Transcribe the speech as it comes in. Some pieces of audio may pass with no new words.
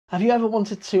Have you ever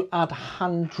wanted to add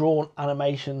hand-drawn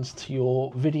animations to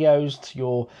your videos, to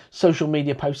your social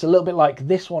media posts, a little bit like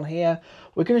this one here?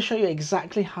 We're going to show you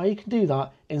exactly how you can do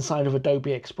that inside of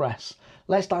Adobe Express.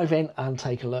 Let's dive in and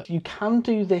take a look. You can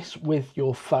do this with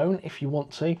your phone if you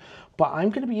want to, but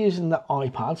I'm going to be using the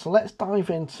iPad. So let's dive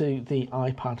into the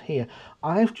iPad here.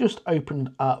 I've just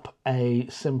opened up a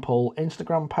simple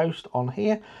Instagram post on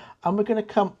here, and we're going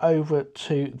to come over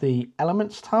to the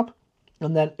Elements tab.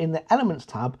 And then in the Elements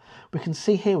tab, we can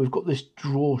see here we've got this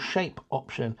Draw Shape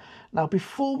option. Now,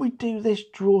 before we do this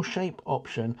Draw Shape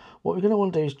option, what we're going to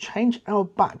want to do is change our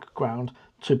background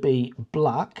to be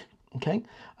black, okay?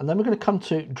 And then we're going to come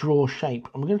to Draw Shape,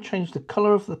 and we're going to change the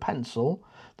colour of the pencil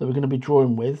that we're going to be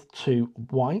drawing with to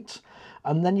white.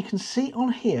 And then you can see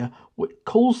on here, it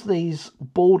calls these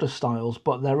border styles,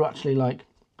 but they're actually like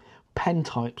pen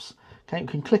types. Okay, we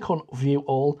can click on View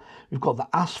All. We've got the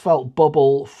Asphalt,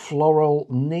 Bubble, Floral,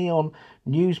 Neon,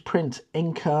 Newsprint,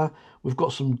 Inker. We've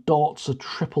got some dots, a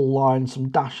triple line, some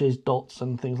dashes, dots,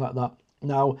 and things like that.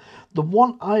 Now, the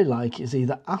one I like is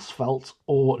either Asphalt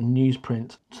or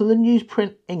Newsprint. So the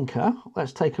Newsprint Inker,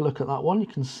 let's take a look at that one. You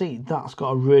can see that's got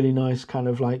a really nice kind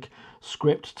of like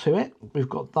script to it. We've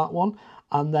got that one.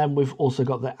 And then we've also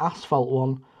got the Asphalt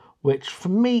one, which for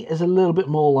me is a little bit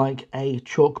more like a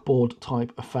chalkboard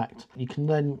type effect. You can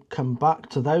then come back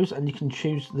to those and you can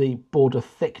choose the border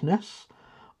thickness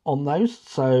on those.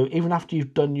 So even after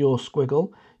you've done your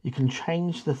squiggle, you can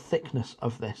change the thickness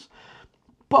of this.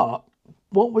 But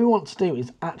what we want to do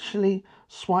is actually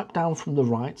swipe down from the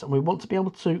right, and we want to be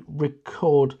able to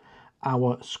record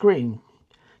our screen.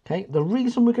 Okay, the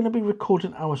reason we're going to be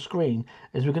recording our screen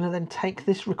is we're going to then take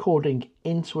this recording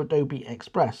into Adobe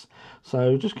Express.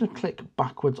 So just going to click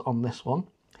backwards on this one.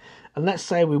 And let's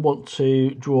say we want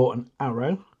to draw an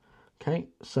arrow. Okay,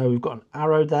 so we've got an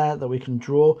arrow there that we can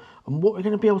draw. And what we're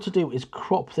going to be able to do is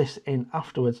crop this in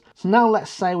afterwards. So now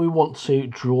let's say we want to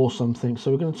draw something.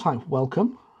 So we're going to type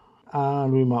welcome.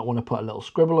 And we might want to put a little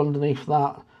scribble underneath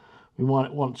that. We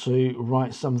might want to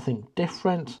write something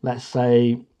different. Let's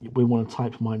say we want to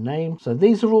type my name. So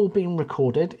these are all being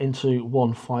recorded into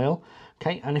one file.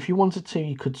 Okay, and if you wanted to,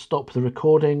 you could stop the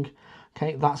recording.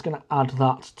 Okay, that's going to add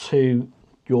that to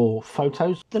your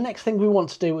photos. The next thing we want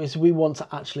to do is we want to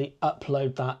actually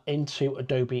upload that into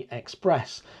Adobe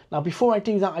Express. Now, before I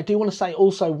do that, I do want to say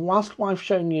also, whilst I've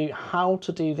shown you how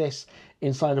to do this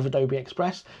inside of Adobe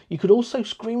Express, you could also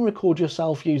screen record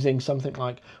yourself using something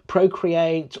like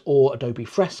Procreate or Adobe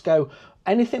Fresco,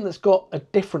 anything that's got a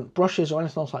different brushes or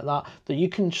anything else like that, that you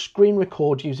can screen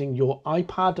record using your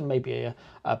iPad and maybe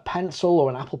a pencil or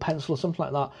an Apple Pencil or something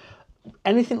like that.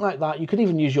 Anything like that. You could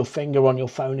even use your finger on your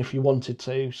phone if you wanted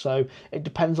to, so it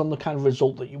depends on the kind of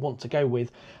result that you want to go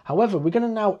with. However, we're going to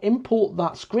now import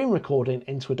that screen recording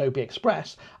into Adobe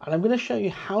Express, and I'm going to show you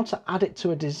how to add it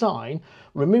to a design,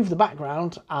 remove the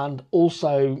background, and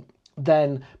also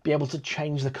then be able to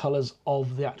change the colors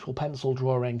of the actual pencil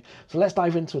drawing. So let's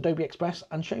dive into Adobe Express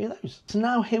and show you those. So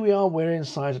now here we are, we're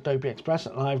inside Adobe Express,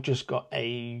 and I've just got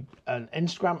an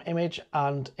Instagram image,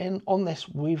 and on this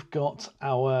we've got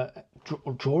our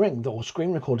drawing or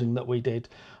screen recording that we did.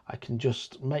 I can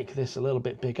just make this a little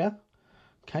bit bigger,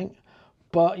 okay?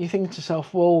 But you think to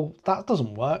yourself, well, that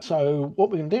doesn't work. So what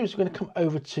we're going to do is we're going to come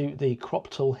over to the crop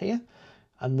tool here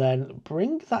and then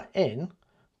bring that in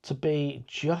to be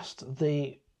just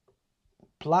the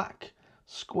black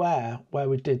square where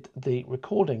we did the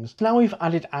recordings. Now we've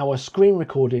added our screen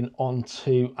recording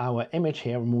onto our image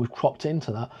here and we've cropped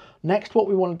into that. Next, what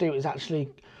we want to do is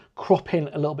actually crop in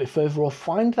a little bit further or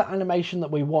find the animation that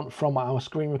we want from our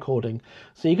screen recording.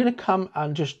 So you're going to come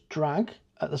and just drag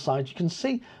at the side. You can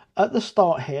see at the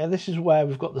start here, this is where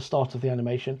we've got the start of the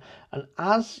animation. And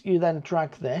as you then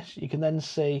drag this, you can then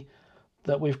see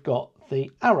that we've got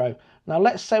the arrow. Now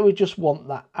let's say we just want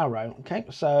that arrow. Okay,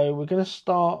 so we're going to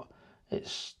start, it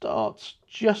starts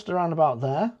just around about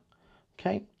there.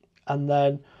 Okay, and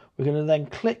then we're going to then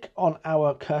click on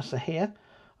our cursor here,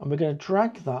 and we're going to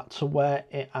drag that to where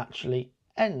it actually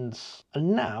ends.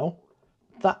 And now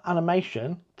that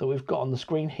animation that we've got on the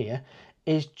screen here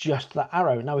is just that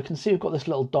arrow. Now we can see we've got this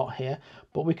little dot here,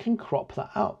 but we can crop that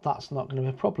out. That's not going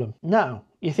to be a problem. Now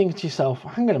you think to yourself,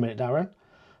 hang on a minute, Darren,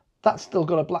 that's still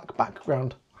got a black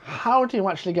background. How do you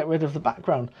actually get rid of the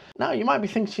background? Now you might be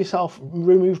thinking to yourself,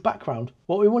 remove background.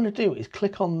 What we want to do is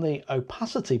click on the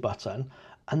opacity button,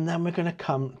 and then we're going to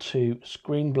come to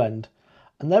screen blend.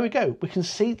 And there we go. We can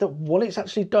see that what it's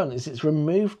actually done is it's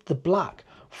removed the black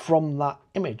from that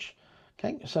image.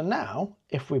 Okay, so now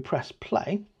if we press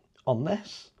play on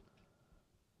this,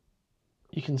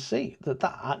 you can see that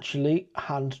that actually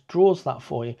hand draws that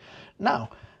for you. Now,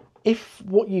 If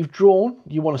what you've drawn,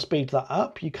 you want to speed that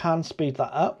up, you can speed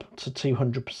that up to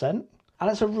 200%. And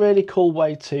it's a really cool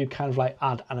way to kind of like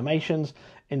add animations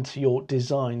into your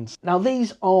designs. Now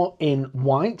these are in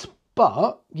white,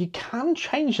 but you can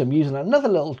change them using another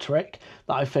little trick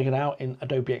that I figured out in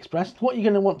Adobe Express. What you're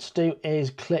going to want to do is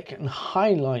click and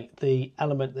highlight the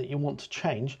element that you want to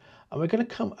change. And we're going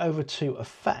to come over to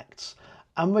effects,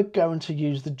 and we're going to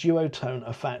use the duotone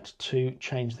effect to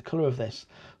change the color of this.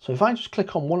 So if I just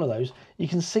click on one of those, you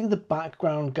can see the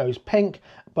background goes pink,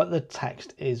 but the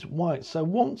text is white. So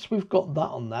once we've got that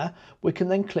on there, we can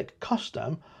then click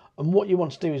custom. And what you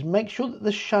want to do is make sure that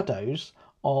the shadows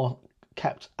are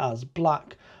kept as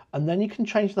black, and then you can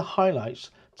change the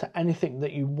highlights to anything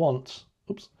that you want.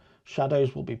 Oops,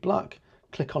 shadows will be black.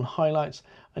 Click on highlights,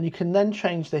 and you can then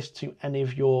change this to any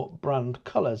of your brand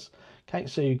colors. Okay,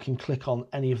 so you can click on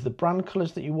any of the brand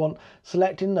colors that you want,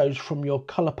 selecting those from your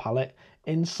color palette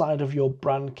inside of your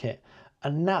brand kit.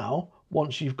 And now,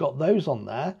 once you've got those on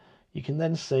there, you can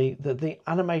then see that the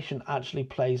animation actually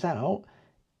plays out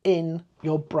in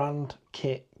your brand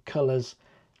kit colors.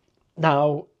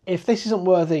 Now, if this isn't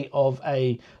worthy of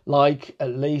a like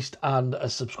at least and a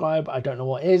subscribe, I don't know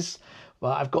what is.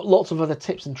 But I've got lots of other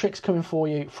tips and tricks coming for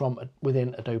you from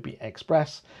within Adobe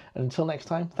Express. And until next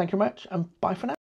time, thank you very much and bye for now.